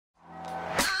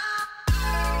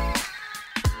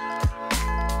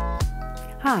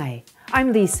Hi,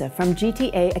 I'm Lisa from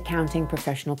GTA Accounting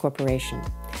Professional Corporation.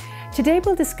 Today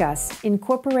we'll discuss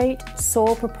incorporate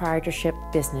sole proprietorship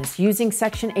business using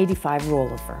Section 85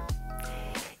 rollover.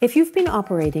 If you've been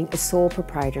operating a sole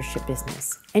proprietorship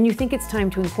business and you think it's time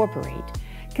to incorporate,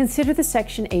 consider the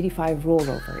Section 85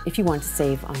 rollover if you want to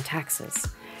save on taxes.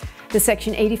 The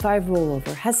Section 85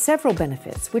 rollover has several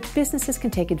benefits which businesses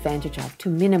can take advantage of to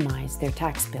minimize their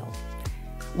tax bill.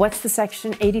 What's the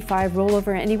Section 85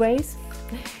 rollover anyways?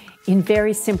 In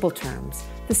very simple terms,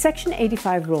 the Section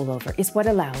 85 rollover is what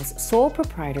allows sole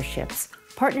proprietorships,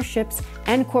 partnerships,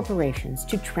 and corporations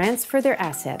to transfer their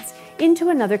assets into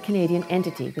another Canadian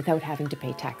entity without having to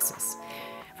pay taxes.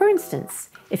 For instance,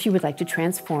 if you would like to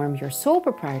transform your sole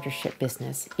proprietorship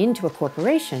business into a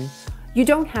corporation, you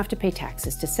don't have to pay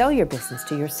taxes to sell your business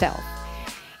to yourself.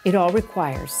 It all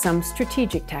requires some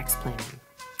strategic tax planning.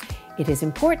 It is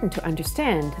important to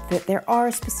understand that there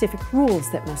are specific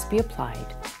rules that must be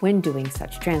applied when doing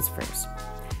such transfers.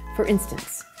 For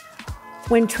instance,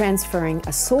 when transferring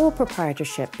a sole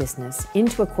proprietorship business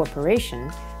into a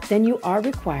corporation, then you are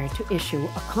required to issue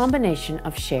a combination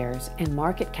of shares and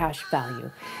market cash value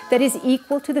that is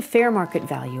equal to the fair market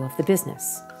value of the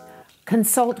business.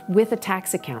 Consult with a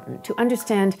tax accountant to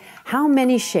understand how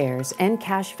many shares and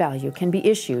cash value can be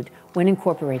issued when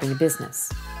incorporating a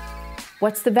business.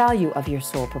 What's the value of your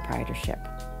sole proprietorship?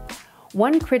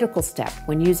 One critical step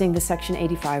when using the Section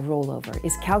 85 rollover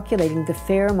is calculating the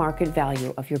fair market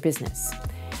value of your business.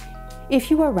 If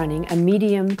you are running a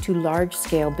medium to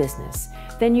large-scale business,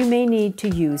 then you may need to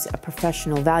use a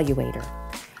professional valuator.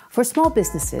 For small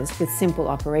businesses with simple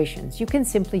operations, you can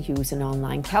simply use an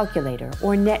online calculator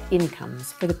or net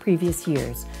incomes for the previous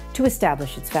years to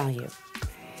establish its value.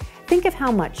 Think of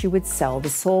how much you would sell the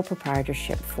sole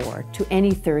proprietorship for to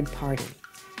any third party.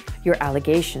 Your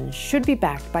allegations should be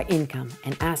backed by income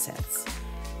and assets.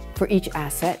 For each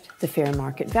asset, the fair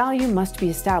market value must be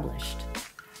established.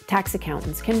 Tax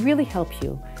accountants can really help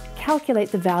you calculate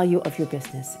the value of your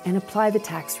business and apply the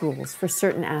tax rules for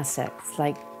certain assets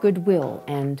like goodwill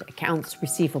and accounts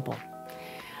receivable.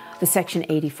 The Section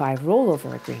 85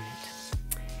 rollover agreement.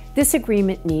 This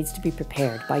agreement needs to be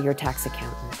prepared by your tax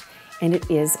accountant, and it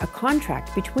is a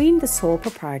contract between the sole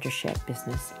proprietorship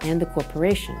business and the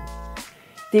corporation.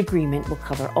 The agreement will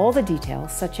cover all the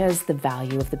details such as the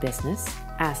value of the business,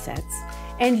 assets,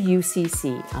 and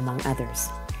UCC, among others.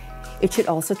 It should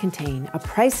also contain a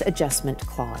price adjustment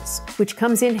clause, which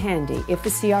comes in handy if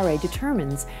the CRA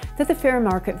determines that the fair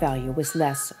market value was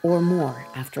less or more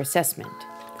after assessment.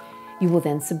 You will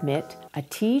then submit a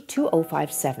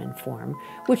T2057 form,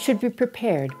 which should be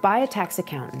prepared by a tax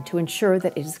accountant to ensure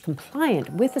that it is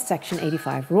compliant with the Section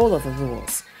 85 rollover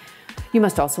rules. You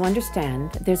must also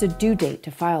understand that there's a due date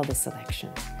to file this election.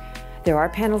 There are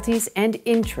penalties and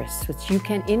interests which you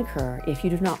can incur if you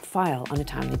do not file on a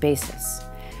timely basis.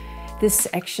 This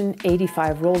Section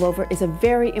 85 rollover is a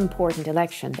very important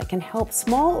election that can help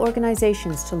small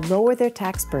organizations to lower their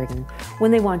tax burden when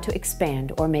they want to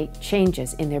expand or make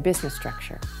changes in their business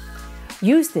structure.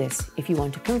 Use this if you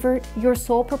want to convert your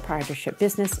sole proprietorship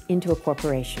business into a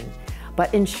corporation,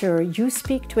 but ensure you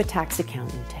speak to a tax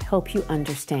accountant to help you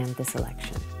understand this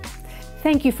election.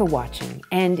 Thank you for watching,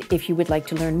 and if you would like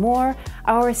to learn more,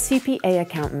 our CPA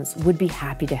accountants would be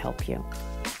happy to help you.